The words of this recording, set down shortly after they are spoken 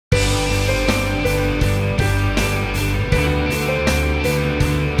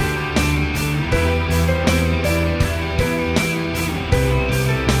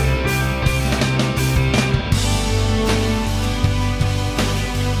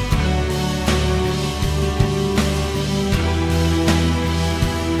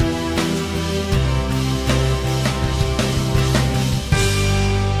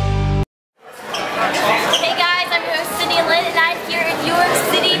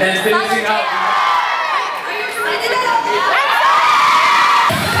And finishing up.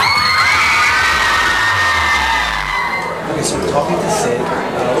 Okay, so we're talking to Sid.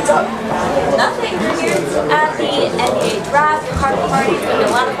 What's up? Nothing. We're here at the NBA draft party. It's going to be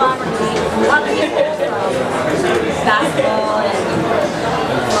a lot of fun. We're going to see a lot of people from basketball and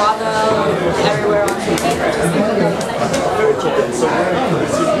Bravo and everywhere on TV.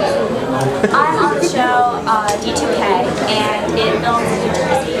 I'm on the show D2K, and it films in New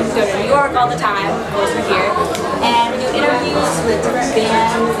Jersey. We go to New York all the time. Of course, we're here. And we do interviews with different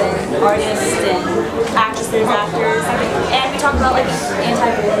bands and artists and actresses, actors, and we talk about like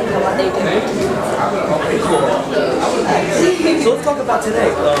anti-bullying and what they do. Okay, cool. So let's talk about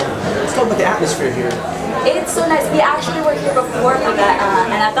today. Let's talk about the atmosphere here. It's so nice. We actually were here before for the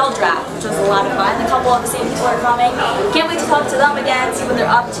NFL draft, which was a lot of fun. A couple of the same people are coming. Can't wait to talk to them again, see what they're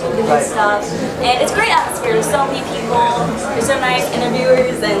up to, the new stuff. And it's a great atmosphere. There's so many people. There's so nice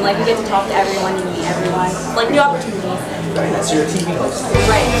interviewers, and like we get to talk to everyone and meet everyone. Like new opportunities. Very nice. So you're a TV host.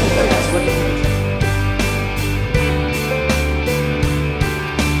 Right.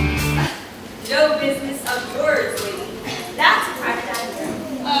 No business of yours, lady. That's a private actor.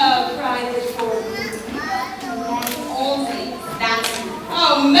 Private for men only. That's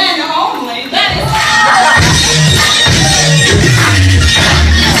men only. That is.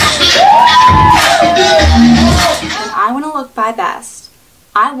 I want to look my best.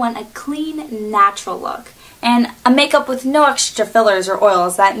 I want a clean, natural look. And a makeup with no extra fillers or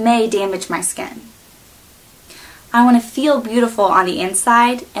oils that may damage my skin. I want to feel beautiful on the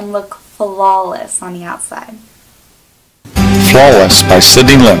inside and look flawless on the outside. Flawless by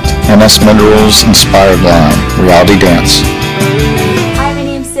Sydney Lint, MS Minerals inspired line, reality dance. Hi, my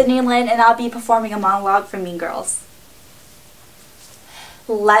name's Sydney Lint, and I'll be performing a monologue for Mean Girls.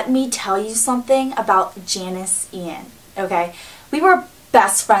 Let me tell you something about Janice Ian, okay? We were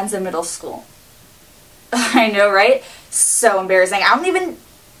best friends in middle school. I know, right? So embarrassing. I don't even...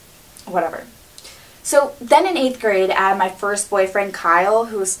 Whatever. So then in 8th grade, I had my first boyfriend, Kyle,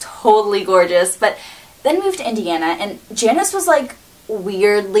 who was totally gorgeous, but then moved to Indiana, and Janice was like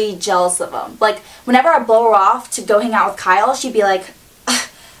weirdly jealous of him. Like, whenever I blow her off to go hang out with Kyle, she'd be like,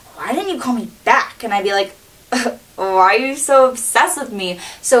 why didn't you call me back? And I'd be like, why are you so obsessed with me?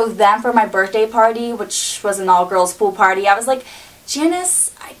 So then for my birthday party, which was an all-girls pool party, I was like,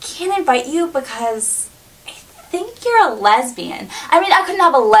 Janice, I can't invite you because I think you're a lesbian. I mean, I couldn't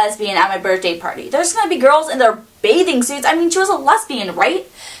have a lesbian at my birthday party. There's going to be girls in their bathing suits. I mean, she was a lesbian, right?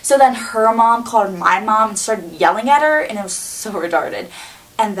 So then her mom called my mom and started yelling at her, and it was so retarded.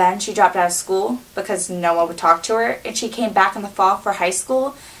 And then she dropped out of school because no one would talk to her, and she came back in the fall for high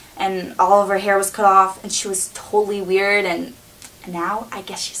school, and all of her hair was cut off, and she was totally weird, and now I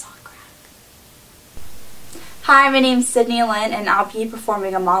guess she's on crack. Hi, my name's Sydney Lynn, and I'll be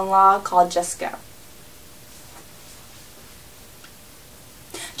performing a monologue called Just Go.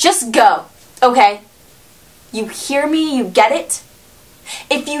 Just go, okay? You hear me? You get it?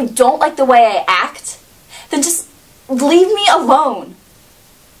 If you don't like the way I act, then just leave me alone.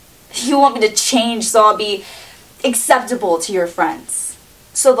 You want me to change so I'll be acceptable to your friends,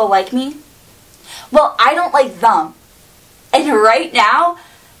 so they'll like me? Well, I don't like them. And right now,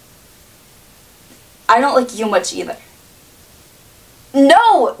 I don't like you much either.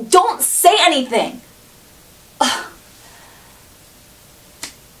 No, don't say anything. Ugh.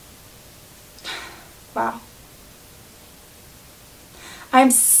 Wow.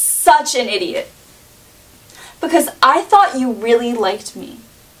 I'm such an idiot. Because I thought you really liked me.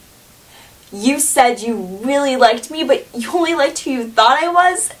 You said you really liked me, but you only liked who you thought I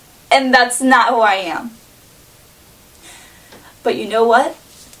was, and that's not who I am. But you know what?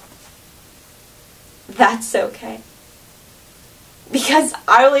 That's okay. Because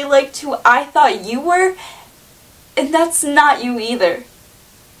I only liked who I thought you were, and that's not you either.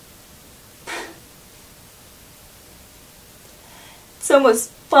 It's almost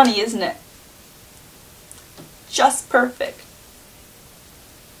funny, isn't it? Just perfect.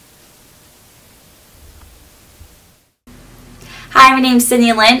 Hi, my name's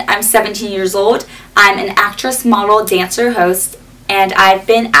Sydney Lynn. I'm 17 years old. I'm an actress, model, dancer, host, and I've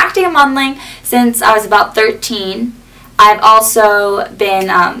been acting and modeling since I was about 13. I've also been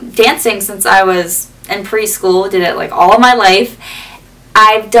dancing since I was in preschool, did it like all of my life.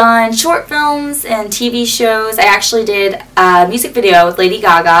 I've done short films and TV shows. I actually did a music video with Lady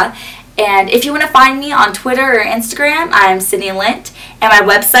Gaga. And if you want to find me on Twitter or Instagram, I'm Sydney Lint. And my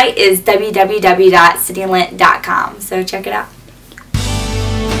website is www.sydneylint.com. So check it out.